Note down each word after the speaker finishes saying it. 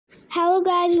Hello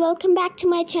guys, welcome back to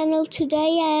my channel.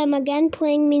 Today I am again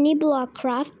playing mini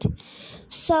Blockcraft.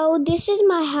 So this is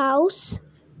my house.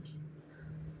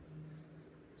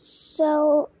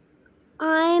 So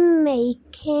I'm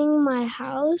making my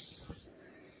house.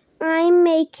 I'm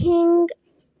making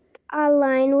a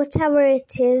line, whatever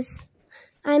it is.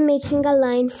 I'm making a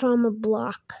line from a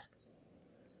block.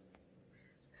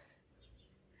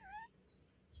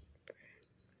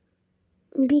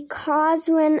 Because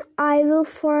when I will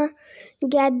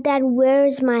forget that where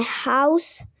is my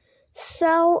house,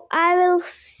 so I will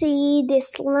see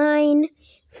this line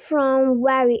from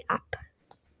very up.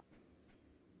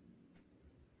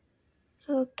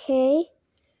 Okay,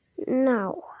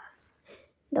 now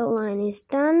the line is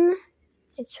done.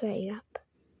 It's very up.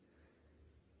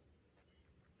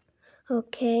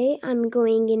 Okay, I'm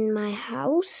going in my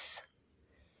house.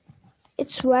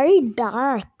 It's very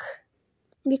dark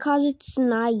because it's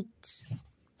night.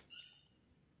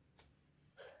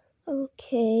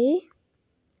 Okay.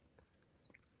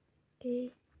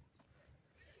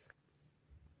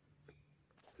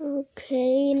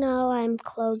 Okay, now I'm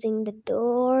closing the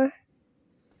door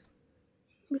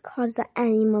because the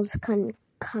animals can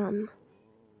come.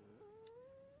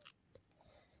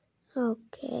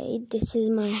 Okay, this is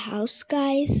my house,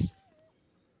 guys.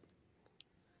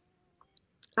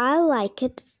 I like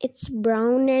it. It's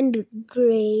brown and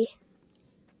gray.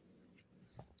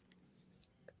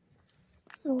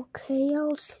 Okay,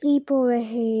 I'll sleep over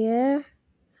here.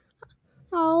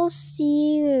 I'll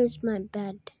see where's my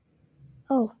bed.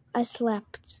 Oh, I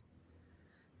slept.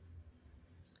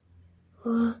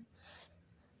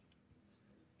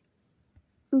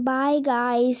 Bye,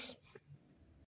 guys.